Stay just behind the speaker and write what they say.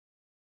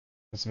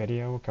This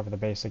video will cover the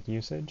basic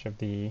usage of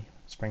the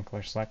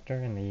Sprinkler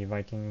Selector in the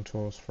Viking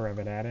Tools for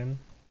Revit add-in.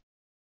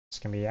 This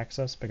can be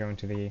accessed by going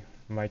to the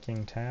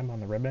Viking tab on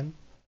the ribbon,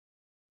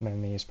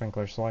 then the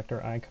Sprinkler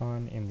Selector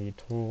icon in the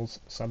Tools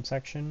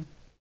subsection.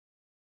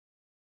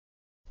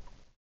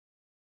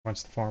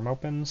 Once the form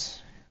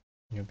opens,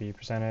 you'll be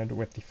presented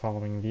with the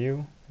following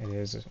view. It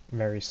is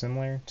very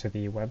similar to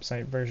the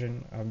website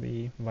version of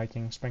the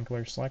Viking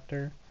Sprinkler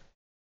Selector,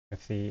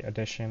 with the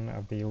addition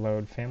of the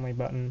Load Family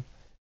button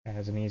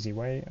as an easy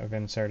way of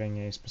inserting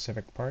a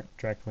specific part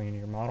directly in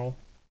your model.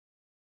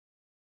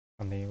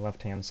 On the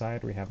left-hand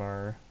side, we have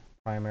our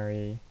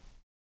primary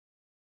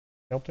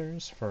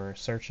filters for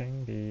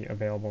searching the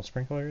available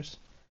sprinklers.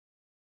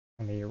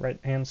 On the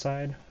right-hand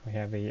side, we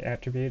have the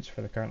attributes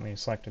for the currently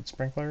selected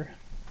sprinkler,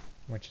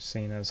 which is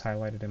seen as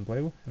highlighted in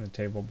blue in the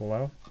table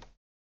below.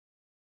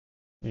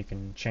 You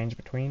can change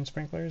between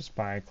sprinklers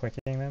by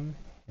clicking them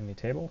in the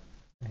table,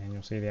 and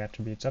you'll see the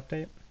attributes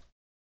update.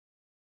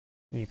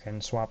 You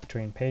can swap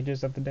between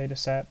pages of the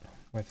dataset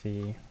with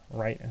the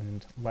right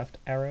and left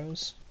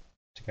arrows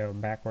to go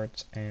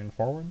backwards and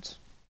forwards.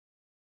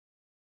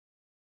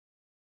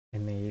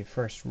 In the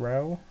first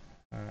row,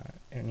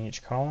 in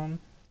each column,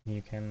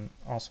 you can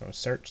also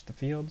search the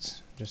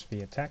fields just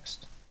via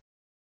text.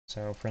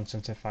 So for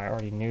instance, if I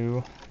already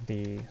knew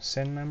the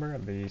SIN number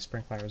of the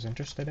sprinkler I was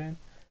interested in,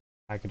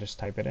 I could just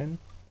type it in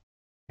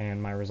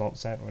and my result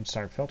set would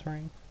start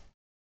filtering.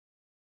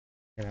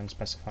 You then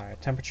specify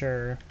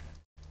temperature,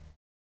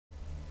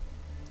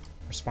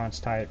 response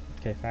type,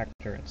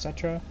 K-factor,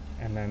 etc.,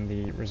 and then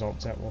the result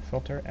set will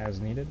filter as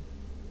needed.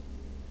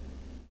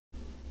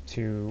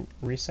 To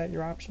reset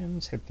your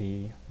options, hit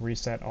the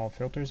Reset All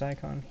Filters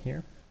icon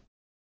here.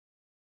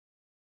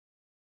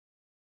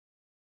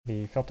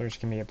 The filters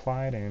can be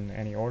applied in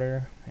any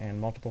order, and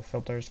multiple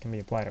filters can be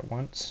applied at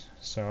once.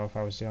 So if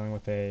I was dealing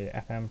with a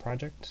FM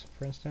project,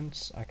 for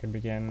instance, I could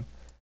begin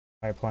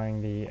by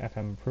applying the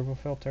FM approval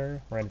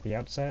filter right at the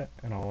outset,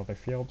 and all other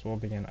fields will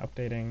begin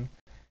updating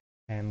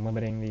and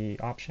limiting the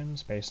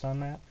options based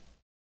on that.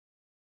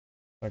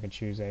 So I could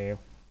choose a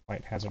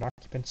light hazard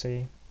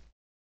occupancy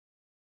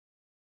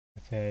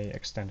with a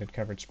extended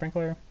coverage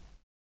sprinkler,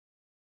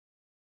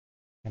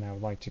 and I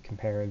would like to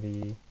compare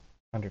the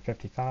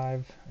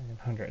 155 and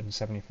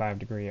 175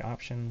 degree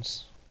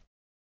options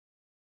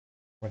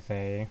with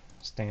a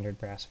standard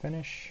brass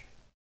finish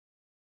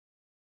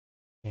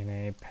in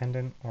a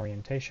pendant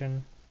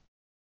orientation,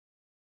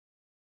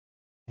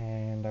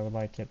 and I would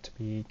like it to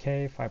be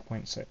K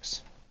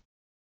 5.6.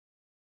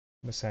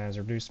 This has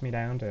reduced me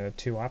down to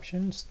two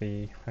options,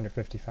 the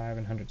 155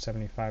 and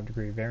 175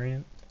 degree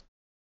variant.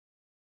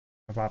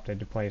 I've opted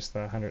to place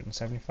the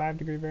 175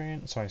 degree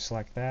variant, so I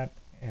select that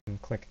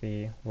and click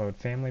the Load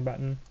Family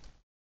button.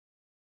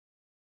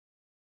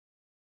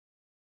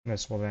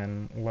 This will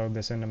then load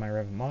this into my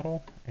Revit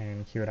model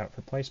and queue it out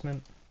for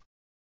placement.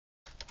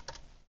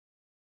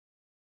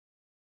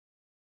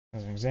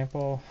 As an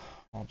example,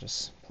 I'll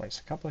just place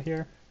a couple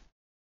here.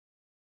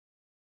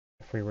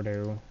 If we were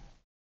to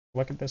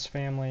look at this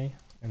family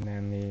and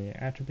then the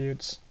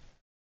attributes,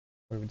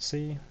 we would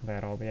see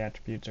that all the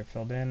attributes are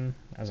filled in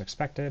as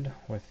expected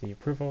with the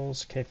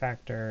approvals,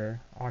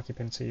 K-factor,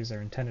 occupancies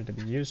they're intended to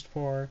be used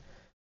for,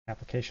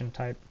 application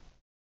type,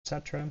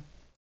 etc.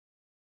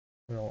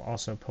 We'll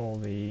also pull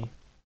the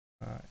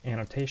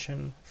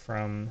annotation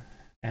from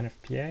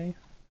NFPA,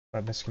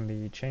 but this can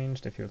be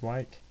changed if you would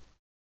like. If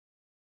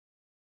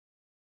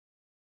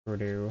we were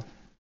to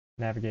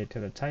navigate to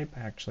the type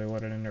actually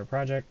loaded into our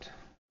project,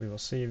 we will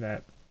see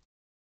that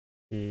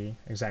the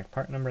exact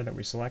part number that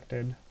we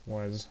selected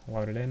was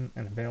loaded in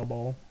and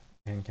available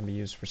and can be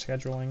used for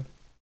scheduling.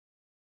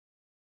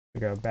 If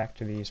we go back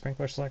to the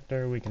Sprinkler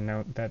Selector, we can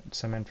note that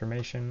some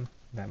information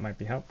that might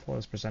be helpful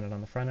is presented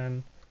on the front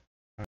end.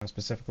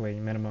 Specifically,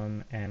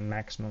 minimum and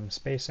maximum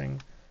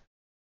spacing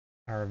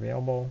are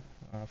available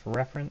for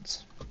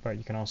reference, but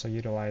you can also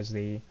utilize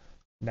the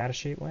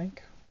datasheet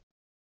link,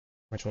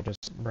 which will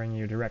just bring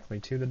you directly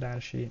to the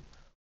datasheet.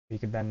 You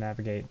could then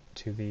navigate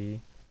to the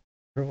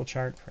approval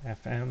chart for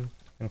FM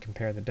and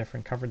compare the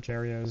different coverage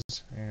areas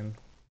and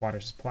water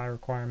supply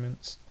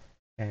requirements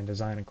and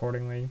design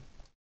accordingly.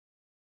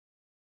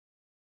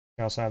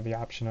 You also have the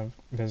option of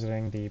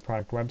visiting the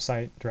product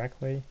website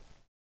directly,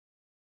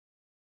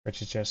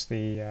 which is just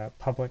the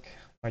public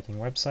Viking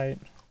website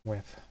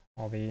with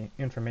all the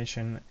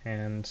information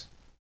and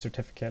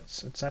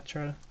certificates,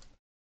 etc.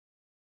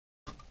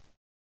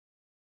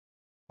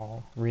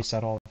 I'll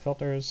reset all the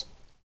filters.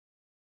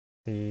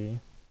 The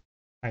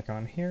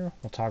icon here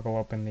will toggle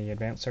open the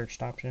advanced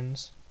search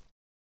options.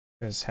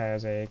 This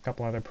has a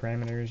couple other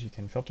parameters you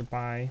can filter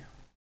by.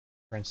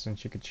 For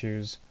instance, you could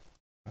choose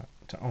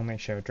to only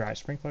show dry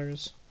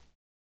sprinklers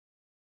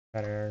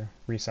that are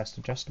recessed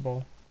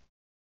adjustable.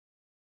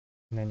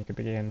 And then you could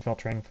begin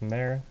filtering from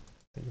there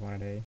that you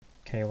wanted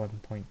a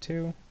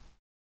K11.2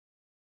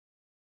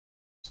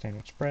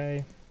 standard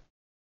spray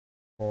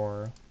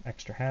or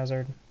extra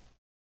hazard.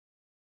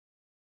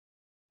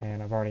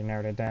 And I've already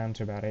narrowed it down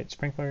to about 8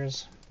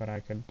 sprinklers, but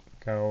I could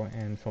go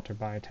and filter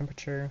by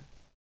temperature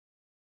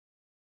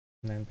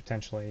and then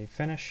potentially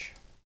finish,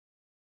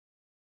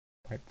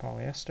 white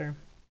polyester.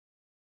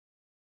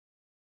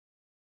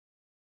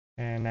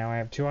 And now I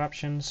have two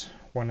options.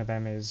 One of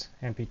them is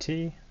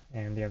NPT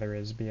and the other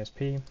is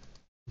BSP.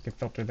 You can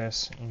filter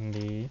this in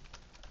the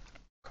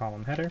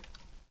column header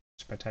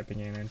just by typing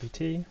in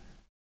NPT,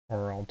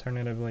 or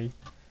alternatively,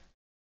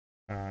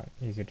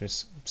 you could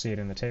just see it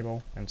in the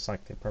table and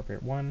select the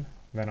appropriate one,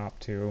 then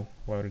opt to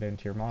load it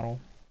into your model.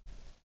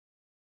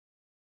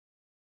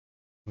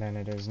 And then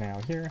it is now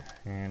here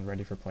and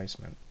ready for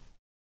placement.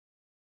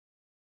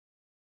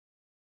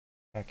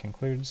 That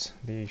concludes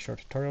the short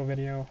tutorial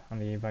video on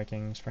the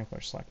Viking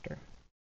Sprinkler Selector.